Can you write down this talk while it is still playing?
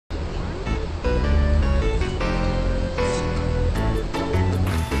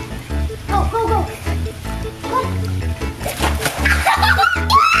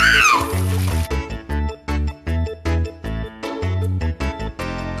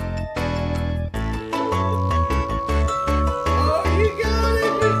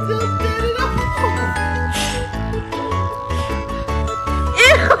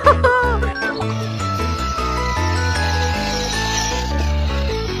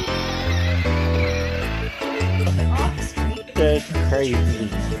That's crazy.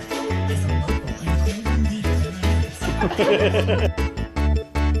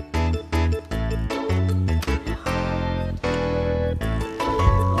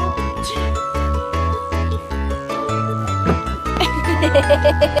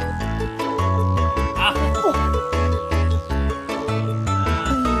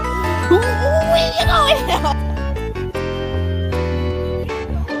 Where are you going now?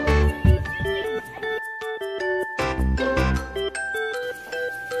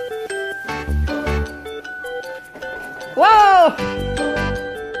 Whoa!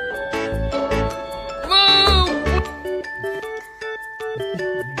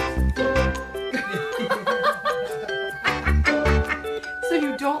 So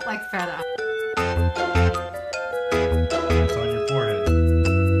you don't like feta? It's on your forehead.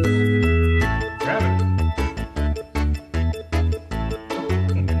 Grab it.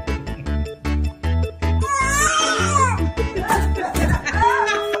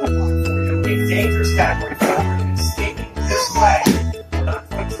 A dangerous category for escaping this way. We're not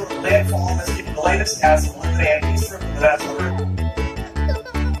going to a landfall unless you the latest as eliminate these from the best order.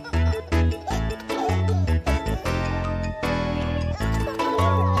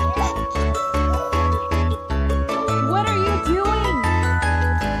 What are you doing?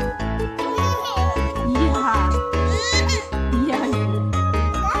 Yeah. Yeah.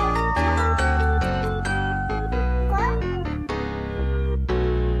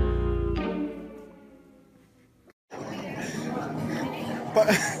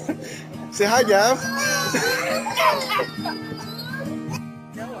 Say hi, Gav.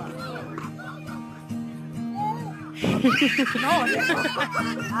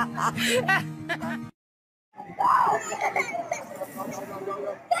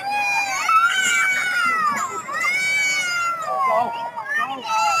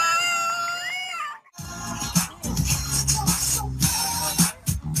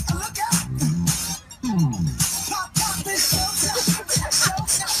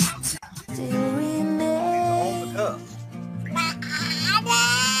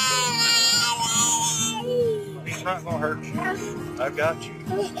 He's not gonna hurt you. I got you.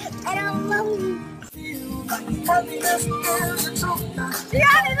 I don't love you.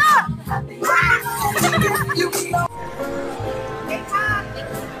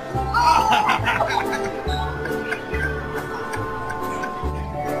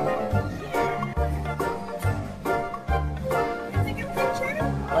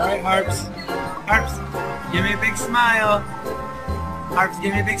 All right, Harps. Harps, give me a big smile. Harps,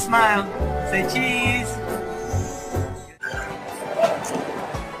 give me a big smile. Say cheese.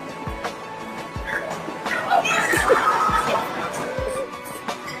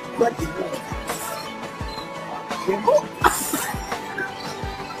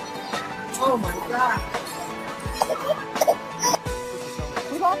 Oh my god.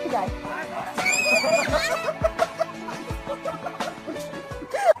 Who's off today?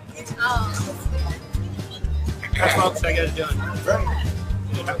 That's folks, I got it done.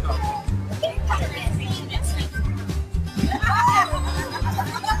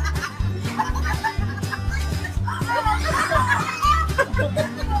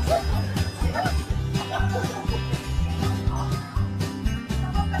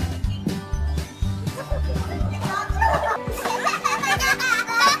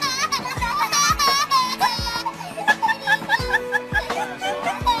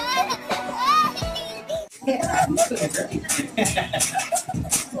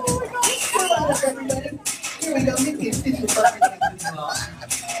 Here we go.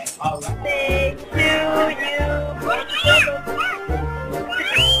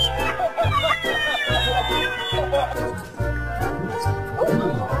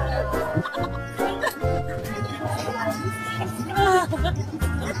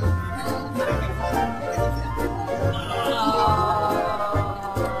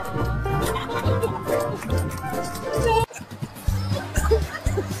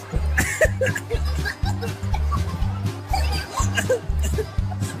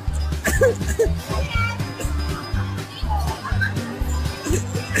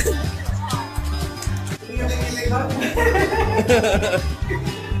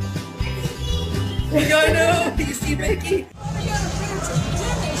 I know. You see Mickey?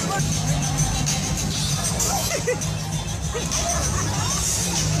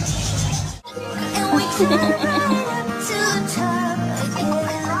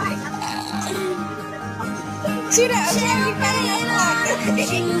 See that?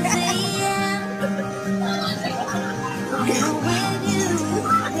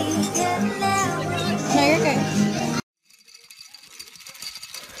 No, you're good.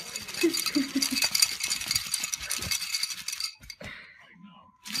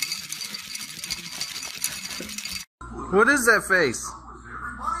 What is that face?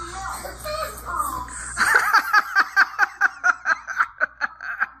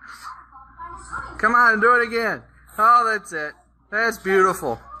 Come on, do it again. Oh, that's it. That's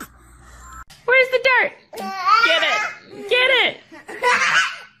beautiful. Where's the dirt? Get it! Get it!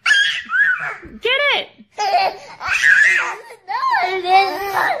 Get it!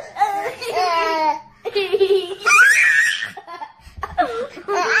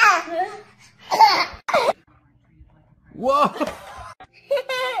 Whoa!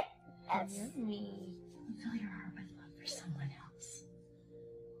 That's me. Fill your heart with love for someone else.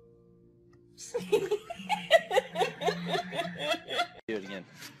 Do it again.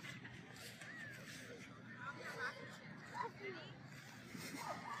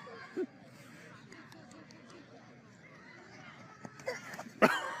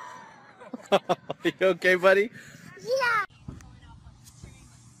 You okay, buddy? Yeah.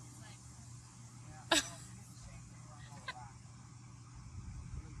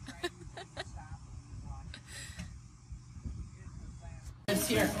 It's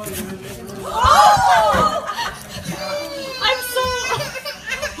here. Oh! I'm so.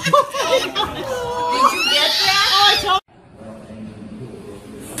 Did you get that? Oh, I told.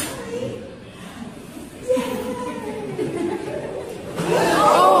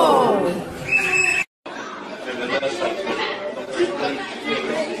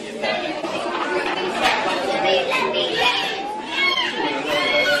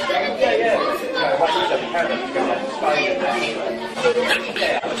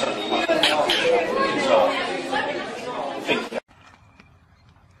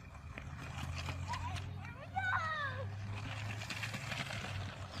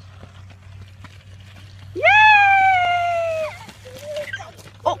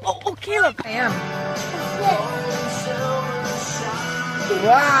 Oh, Caleb. I am.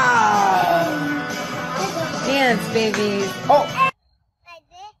 Wow. Dance, babies. Oh.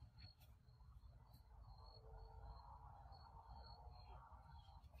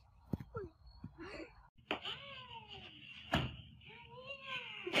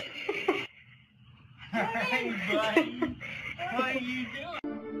 Hey, buddy. What are you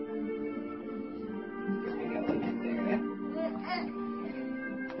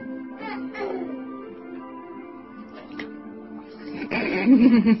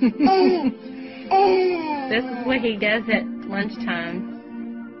This is what he does at lunchtime.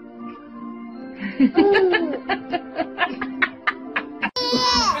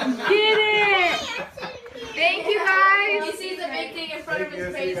 Get it! Thank you guys. You see the big thing in front of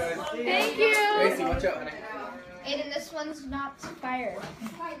his face. Thank you. Gracie, watch out, honey. Aiden, this one's not fire.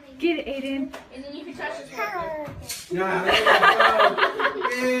 Get it, Aiden. And then you can touch his hair. Yeah, there you go.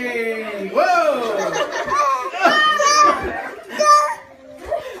 Hey, whoa!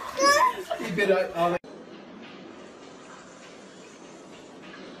 He bit all the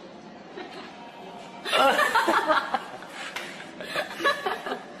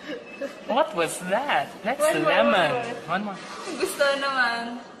What was that? That's lemon. One more. Gusto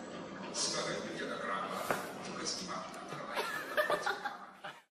naman.